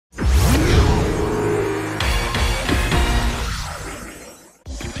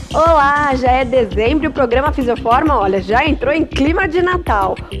Olá, já é dezembro e o programa Fisioforma, olha, já entrou em clima de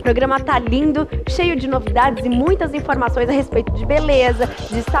Natal. O programa tá lindo, cheio de novidades e muitas informações a respeito de beleza,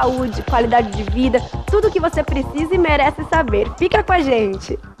 de saúde, qualidade de vida, tudo o que você precisa e merece saber. Fica com a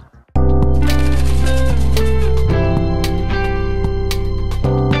gente!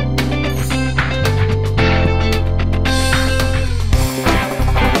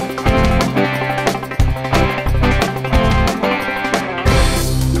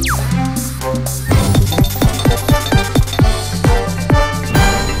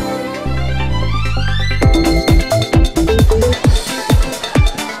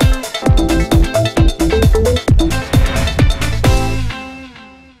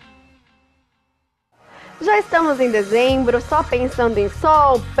 Já estamos em dezembro, só pensando em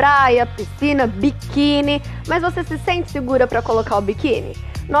sol, praia, piscina, biquíni, mas você se sente segura para colocar o biquíni?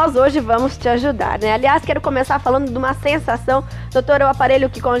 Nós hoje vamos te ajudar, né? Aliás, quero começar falando de uma sensação. Doutor, é o aparelho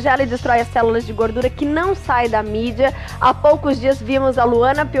que congela e destrói as células de gordura que não sai da mídia. Há poucos dias vimos a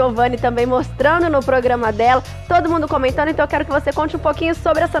Luciana Piovani também mostrando no programa dela, todo mundo comentando, então eu quero que você conte um pouquinho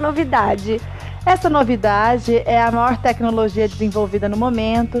sobre essa novidade. Essa novidade é a maior tecnologia desenvolvida no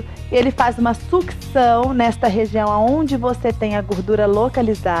momento. Ele faz uma sucção nesta região onde você tem a gordura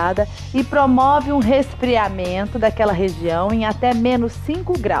localizada e promove um resfriamento daquela região em até menos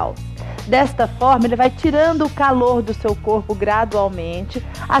 5 graus. Desta forma, ele vai tirando o calor do seu corpo gradualmente.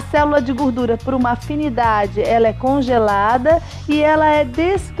 A célula de gordura, por uma afinidade, ela é congelada e ela é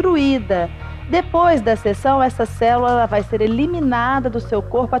destruída. Depois da sessão, essa célula vai ser eliminada do seu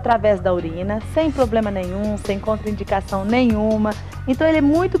corpo através da urina, sem problema nenhum, sem contraindicação nenhuma. Então ele é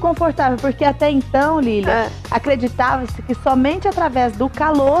muito confortável, porque até então, Lilian, acreditava-se que somente através do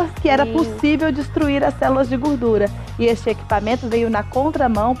calor que era possível destruir as células de gordura. E este equipamento veio na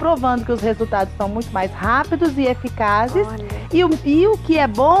contramão, provando que os resultados são muito mais rápidos e eficazes. E o que é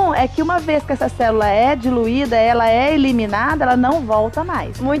bom é que uma vez que essa célula é diluída, ela é eliminada, ela não volta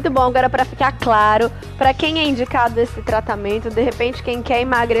mais. Muito bom, agora para ficar claro, para quem é indicado esse tratamento, de repente quem quer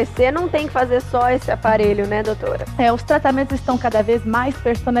emagrecer não tem que fazer só esse aparelho, né, doutora? Os tratamentos estão cada vez mais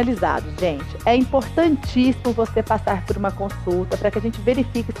personalizados, gente. É importantíssimo você passar por uma consulta para que a gente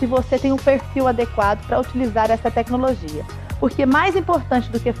verifique se você tem um perfil adequado para utilizar essa tecnologia. Porque mais importante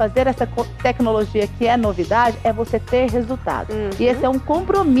do que fazer essa tecnologia que é novidade é você ter resultado. E esse é um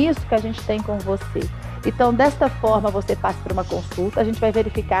compromisso que a gente tem com você. Então, desta forma, você passa por uma consulta, a gente vai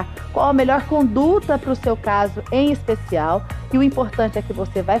verificar qual a melhor conduta para o seu caso em especial. E o importante é que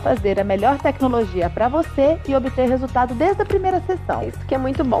você vai fazer a melhor tecnologia para você e obter resultado desde a primeira sessão. Isso que é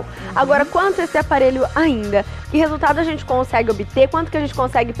muito bom. Agora, quanto esse aparelho ainda? Que resultado a gente consegue obter? Quanto que a gente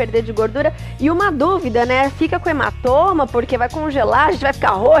consegue perder de gordura? E uma dúvida, né? Fica com hematoma porque vai congelar, a gente vai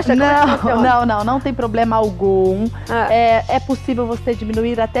ficar roxa? Não tem problema algum. É possível você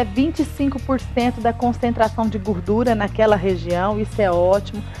diminuir até 25% da concentração de gordura naquela região, isso é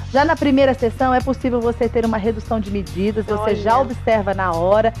ótimo. Já na primeira sessão é possível você ter uma redução de medidas, você já observa na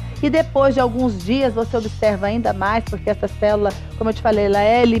hora e depois de alguns dias você observa ainda mais, porque essa célula, como eu te falei, ela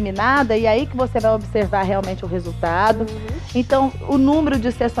é eliminada e aí que você vai observar realmente o resultado. Então, o número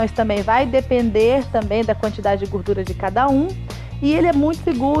de sessões também vai depender também da quantidade de gordura de cada um. E ele é muito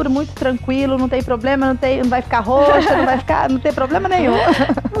seguro, muito tranquilo, não tem problema, não vai ficar roxa, não tem problema nenhum.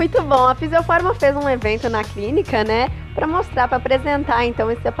 Muito bom. A Fisioforma fez um evento na clínica, né? Para mostrar, para apresentar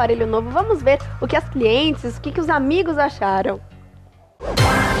então esse aparelho novo. Vamos ver o que as clientes, o que os amigos acharam.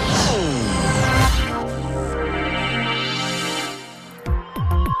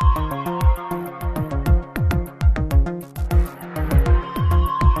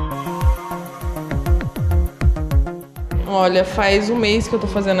 Olha, faz um mês que eu tô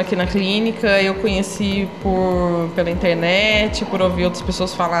fazendo aqui na clínica. Eu conheci pela internet, por ouvir outras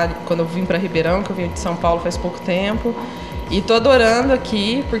pessoas falarem quando eu vim para Ribeirão, que eu vim de São Paulo faz pouco tempo. E tô adorando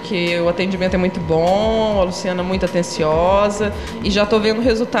aqui, porque o atendimento é muito bom, a Luciana é muito atenciosa e já tô vendo o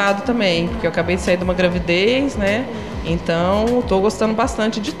resultado também, porque eu acabei de sair de uma gravidez, né? Então, tô gostando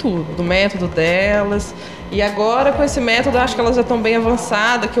bastante de tudo, do método delas. E agora, com esse método, acho que elas já estão bem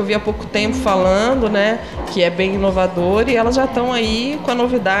avançadas, que eu vi há pouco tempo falando, né? Que é bem inovador e elas já estão aí com a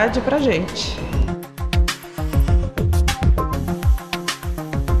novidade pra gente.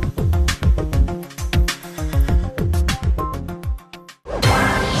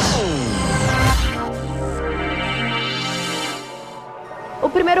 O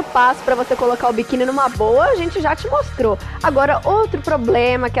primeiro passo para você colocar o biquíni numa boa, a gente já te mostrou. Agora, outro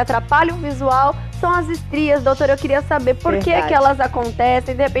problema que atrapalha o visual são as estrias, doutora? Eu queria saber por que elas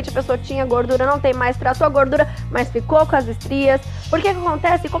acontecem. De repente a pessoa tinha gordura, não tem mais, tratou a gordura, mas ficou com as estrias. Por que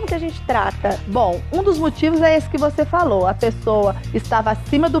acontece e como que a gente trata? Bom, um dos motivos é esse que você falou. A pessoa estava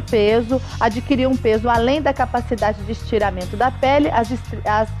acima do peso, adquiriu um peso além da capacidade de estiramento da pele,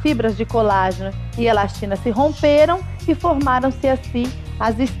 as fibras de colágeno e elastina se romperam e formaram-se assim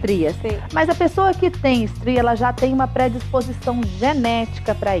as estrias. Sim. Mas a pessoa que tem estria, ela já tem uma predisposição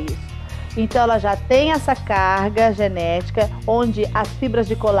genética para isso. Então ela já tem essa carga genética, onde as fibras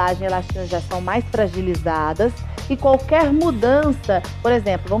de colágeno e elastina já são mais fragilizadas, e qualquer mudança, por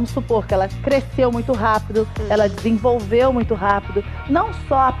exemplo, vamos supor que ela cresceu muito rápido, ela desenvolveu muito rápido, não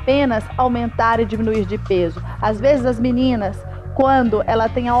só apenas aumentar e diminuir de peso. Às vezes as meninas, quando ela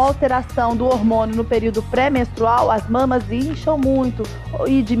tem a alteração do hormônio no período pré-menstrual, as mamas incham muito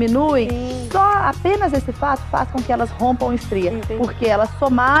e diminuem. Sim. Só apenas esse fato faz com que elas rompam estria. Entendi. Porque elas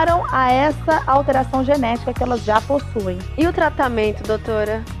somaram a essa alteração genética que elas já possuem. E o tratamento,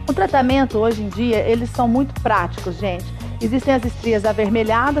 doutora? O tratamento, hoje em dia, eles são muito práticos, gente. Existem as estrias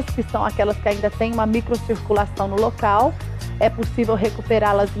avermelhadas, que são aquelas que ainda têm uma microcirculação no local. É possível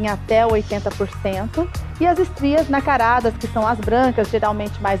recuperá-las em até 80%. E as estrias nacaradas, que são as brancas,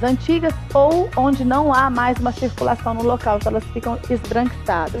 geralmente mais antigas, ou onde não há mais uma circulação no local, então elas ficam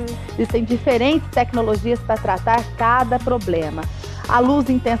esbranquiçadas. Existem diferentes tecnologias para tratar cada problema. A luz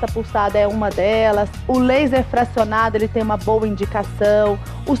intensa pulsada é uma delas, o laser fracionado ele tem uma boa indicação,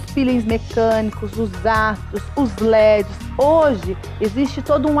 os peelings mecânicos, os ácidos, os LEDs. Hoje existe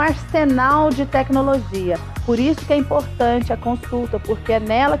todo um arsenal de tecnologia, por isso que é importante a consulta, porque é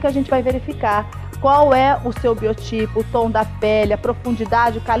nela que a gente vai verificar qual é o seu biotipo, o tom da pele, a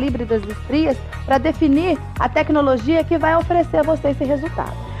profundidade, o calibre das estrias, para definir a tecnologia que vai oferecer a você esse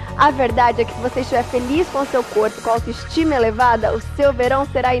resultado. A verdade é que se você estiver feliz com o seu corpo, com a autoestima elevada, o seu verão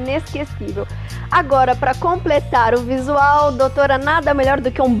será inesquecível. Agora, para completar o visual, doutora, nada melhor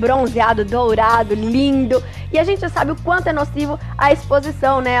do que um bronzeado dourado, lindo. E a gente sabe o quanto é nocivo a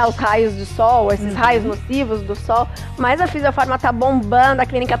exposição, né, aos raios do sol, esses raios nocivos do sol. Mas a Fisioforma tá bombando, a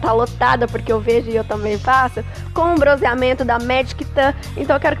clínica tá lotada, porque eu vejo e eu também faço, com o bronzeamento da Magic Tan.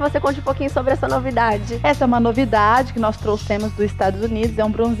 Então eu quero que você conte um pouquinho sobre essa novidade. Essa é uma novidade que nós trouxemos dos Estados Unidos, é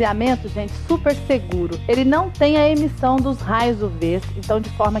um bronzeamento, gente, super seguro. Ele não tem a emissão dos raios UV, então de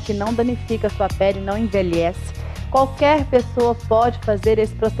forma que não danifica a sua pele, não envelhece. Qualquer pessoa pode fazer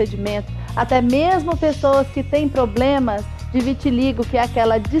esse procedimento, até mesmo pessoas que têm problemas de vitiligo, que é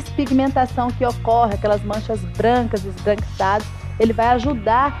aquela despigmentação que ocorre, aquelas manchas brancas, esbranquiçadas. Ele vai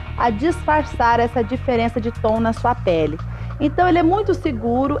ajudar a disfarçar essa diferença de tom na sua pele. Então ele é muito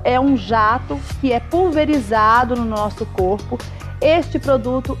seguro, é um jato que é pulverizado no nosso corpo. Este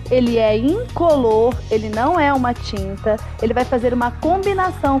produto, ele é incolor, ele não é uma tinta, ele vai fazer uma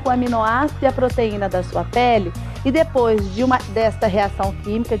combinação com o aminoácido e a proteína da sua pele e depois desta reação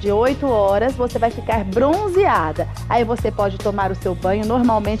química de 8 horas, você vai ficar bronzeada. Aí você pode tomar o seu banho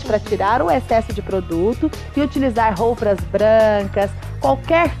normalmente para tirar o excesso de produto e utilizar roupas brancas,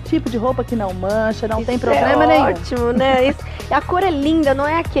 qualquer tipo de roupa que não mancha, não tem problema nenhum. Ótimo, né? A cor é linda, não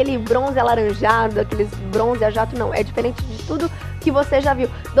é aquele bronze alaranjado, aqueles bronze a jato, não. É diferente de tudo que você já viu.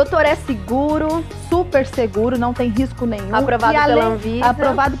 Doutor, é seguro? Super seguro, não tem risco nenhum. Aprovado pela Anvisa.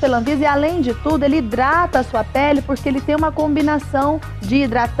 Aprovado pela Anvisa e além de tudo, ele hidrata a sua pele porque ele tem uma combinação de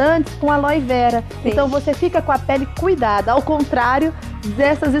hidratantes com aloe vera. Sim. Então você fica com a pele cuidada, ao contrário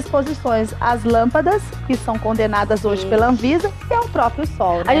dessas exposições às lâmpadas, que são condenadas hoje pela Anvisa, e ao próprio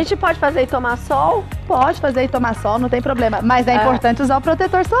sol, né? A gente pode fazer e tomar sol? Pode fazer e tomar sol, não tem problema. Mas é importante usar o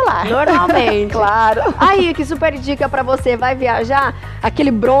protetor solar. Normalmente. Claro. Aí, que super dica pra você. Vai viajar?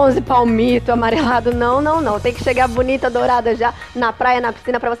 Aquele bronze palmito, amarelado, não. Tem que chegar bonita, dourada já na praia, na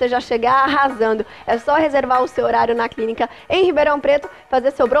piscina, pra você já chegar arrasando. É só reservar o seu horário na clínica em Ribeirão Preto,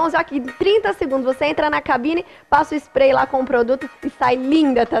 fazer seu bronze. Aqui, em 30 segundos, você entra na cabine, passa o spray lá com o produto e sai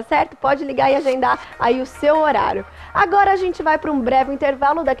linda, tá certo? Pode ligar e agendar aí o seu horário. Agora a gente vai para um breve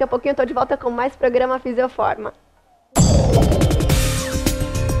intervalo. Daqui a pouquinho eu tô de volta com mais programa Fisioforma.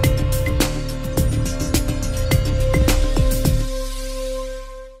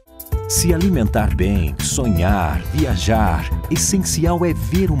 Se alimentar bem, sonhar, viajar, essencial é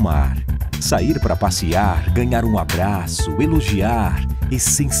ver o mar. Sair para passear, ganhar um abraço, elogiar,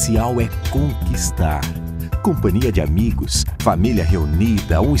 essencial é conquistar. Companhia de amigos, família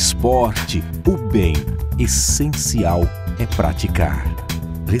reunida, um esporte, o bem, essencial é praticar.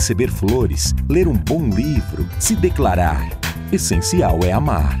 Receber flores, ler um bom livro, se declarar, essencial é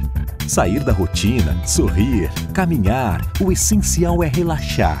amar. Sair da rotina, sorrir, caminhar, o essencial é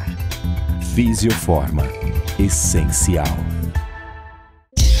relaxar. Fisioforma, essencial.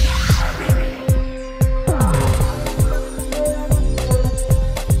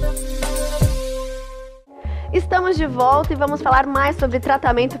 de volta e vamos falar mais sobre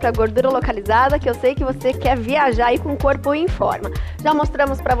tratamento para gordura localizada, que eu sei que você quer viajar aí com o corpo em forma. Já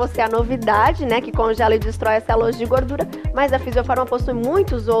mostramos para você a novidade, né, que congela e destrói as células de gordura, mas a Fisioforma possui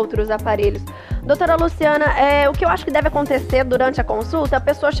muitos outros aparelhos. Doutora Luciana, o que eu acho que deve acontecer durante a consulta, a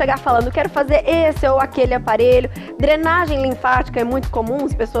pessoa chegar falando, quero fazer esse ou aquele aparelho. Drenagem linfática é muito comum,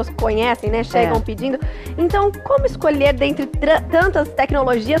 as pessoas conhecem, né, chegam pedindo. Então, como escolher dentre tantas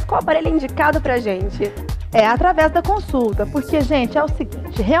tecnologias, qual aparelho é indicado pra gente? Através da consulta, porque, gente, é o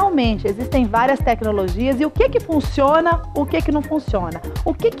seguinte, realmente existem várias tecnologias e o que funciona, o que não funciona.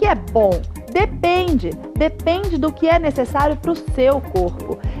 O que é bom? Depende do que é necessário para o seu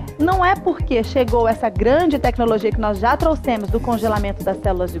corpo. Não é porque chegou essa grande tecnologia que nós já trouxemos do congelamento das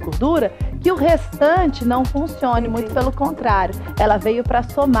células de gordura que o restante não funcione, muito pelo contrário. Ela veio para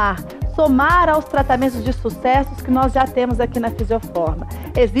somar aos tratamentos de sucessos que nós já temos aqui na Fisioforma.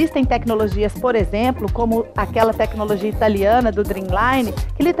 Existem tecnologias, por exemplo, como aquela tecnologia italiana do Dreamline,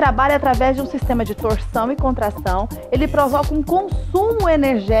 que ele trabalha através de um sistema de torção e contração, ele provoca um consumo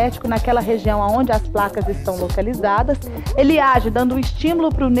energético naquela região onde as placas estão localizadas, ele age dando um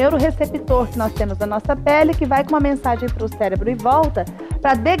estímulo para o neuroreceptor que nós temos na nossa pele, que vai com uma mensagem para o cérebro e volta,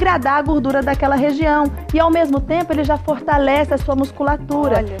 para degradar a gordura daquela região. E ao mesmo tempo ele já fortalece a sua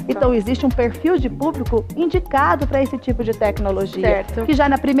musculatura. Então existe um perfil de público indicado para esse tipo de tecnologia. Certo. Que já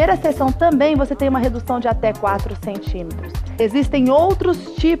na primeira sessão também você tem uma redução de até 4 centímetros. Existem outros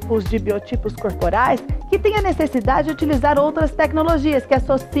tipos de biotipos corporais que têm a necessidade de utilizar outras tecnologias, que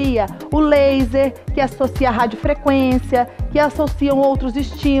associa o laser, que associa a radiofrequência, que associam outros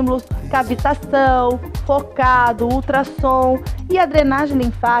estímulos, cavitação, focado, ultrassom. E a drenagem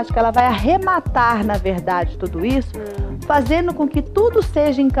linfática, ela vai arrematar, na verdade, tudo isso, fazendo com que tudo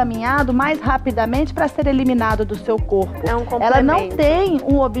seja encaminhado mais rapidamente para ser eliminado do seu corpo. É um complemento. Ela não tem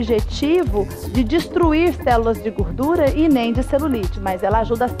um objetivo de destruir células de gordura e nem de celulite, mas ela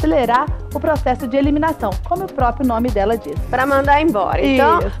ajuda a acelerar o processo de eliminação, como o próprio nome dela diz. Para mandar embora.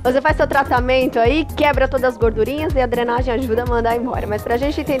 Então, Isso. você faz seu tratamento aí, quebra todas as gordurinhas e a drenagem ajuda a mandar embora. Mas pra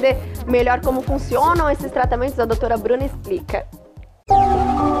gente entender melhor como funcionam esses tratamentos, a doutora Bruna explica.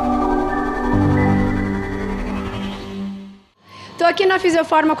 Tô aqui na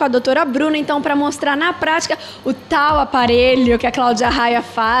Fisioforma com a doutora Bruna, então, para mostrar na prática o tal aparelho que a Cláudia Raia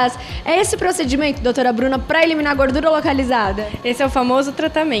faz. É esse procedimento, doutora Bruna, para eliminar gordura localizada? Esse é o famoso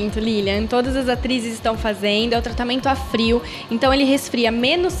tratamento, Lilian. Todas as atrizes estão fazendo, é o tratamento a frio. Então, ele resfria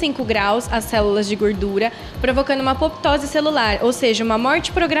menos 5 graus as células de gordura, provocando uma apoptose celular, ou seja, uma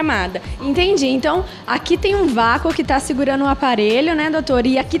morte programada. Entendi. Então, aqui tem um vácuo que tá segurando o aparelho, né, doutora?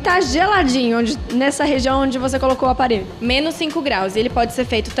 E aqui tá geladinho, nessa região onde você colocou o aparelho. Menos 5 graus. Ele pode ser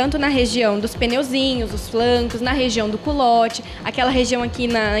feito tanto na região dos pneuzinhos, os flancos, na região do culote, aquela região aqui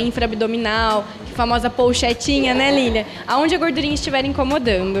na infraabdominal, que famosa pochetinha, né, Lilian? Aonde a gordurinha estiver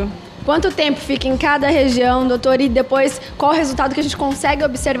incomodando. Quanto tempo fica em cada região, doutor? E depois, qual o resultado que a gente consegue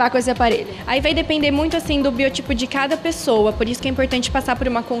observar com esse aparelho? Aí vai depender muito, assim, do biotipo de cada pessoa. Por isso que é importante passar por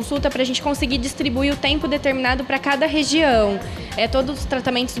uma consulta para a gente conseguir distribuir o tempo determinado para cada região. Todos os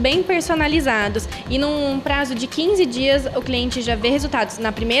tratamentos bem personalizados. E num prazo de 15 dias, o cliente já vê resultados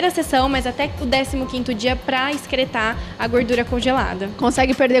na primeira sessão, mas até o 15º dia para excretar a gordura congelada.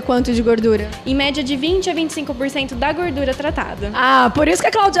 Consegue perder quanto de gordura? Em média de 20 a 25% da gordura tratada. Ah, por isso que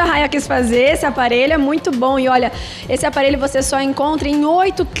a Cláudia Raia quis fazer esse aparelho, é muito bom. E olha, esse aparelho você só encontra em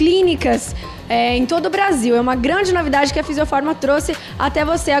 8 clínicas em todo o Brasil. É uma grande novidade que a Fisioforma trouxe até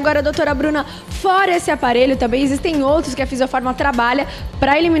você. Agora, doutora Bruna, fora esse aparelho, também existem outros que a Fisioforma trabalha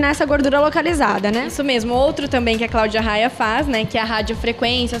para eliminar essa gordura localizada, né? Isso mesmo. Outro também que a Cláudia Raia faz, né, que é a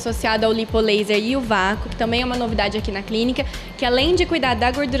radiofrequência associada ao lipolaser e o vácuo, que também é uma novidade aqui na clínica, que além de cuidar da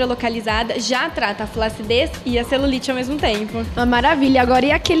gordura localizada, já trata a flacidez e a celulite ao mesmo tempo. Maravilha. Agora,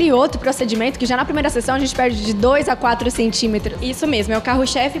 e aquele outro procedimento que já na primeira sessão a gente perde de 2 a 4 centímetros? Isso mesmo. É o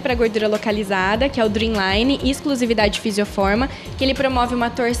carro-chefe para gordura localizada, que é o Dreamline, exclusividade Fisioforma, que ele promove uma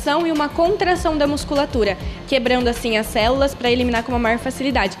torção e uma contração da musculatura, quebrando assim as células para eliminar com uma maior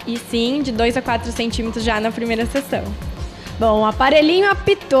facilidade. E sim, de 2 a 4 centímetros já na primeira sessão. Bom, o aparelhinho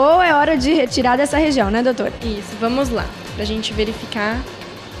apitou, é hora de retirar dessa região, né, doutora? Isso, vamos lá, pra gente verificar.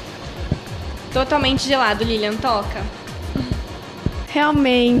 Totalmente gelado, Lilian, toca.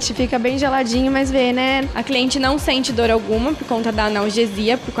 Realmente, fica bem geladinho, mas vê, né? A cliente não sente dor alguma por conta da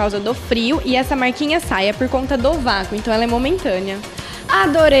analgesia, por causa do frio, e essa marquinha sai é por conta do vácuo, então ela é momentânea.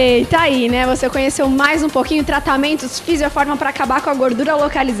 Adorei, tá aí, né? Você conheceu mais um pouquinho tratamentos Fisioforma para acabar com a gordura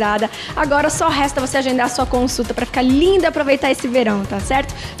localizada. Agora só resta você agendar a sua consulta para ficar linda e aproveitar esse verão, tá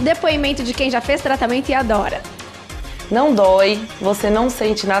certo? Depoimento de quem já fez tratamento e adora. Não dói, você não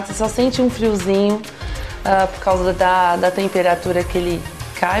sente nada, você só sente um friozinho. por causa da temperatura que ele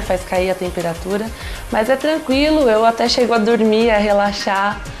cai, faz cair a temperatura. Mas é tranquilo, eu até chego a dormir, a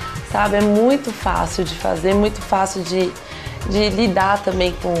relaxar, sabe? É muito fácil de fazer, muito fácil de lidar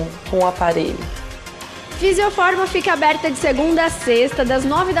também com o aparelho. Fisioforma fica aberta de segunda a sexta, das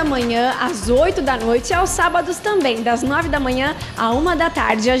 9 da manhã às 8 da noite, e aos sábados também, das 9 da manhã à 1 da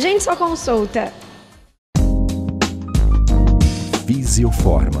tarde. Agende sua consulta.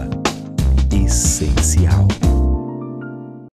 Fisioforma. Essencial.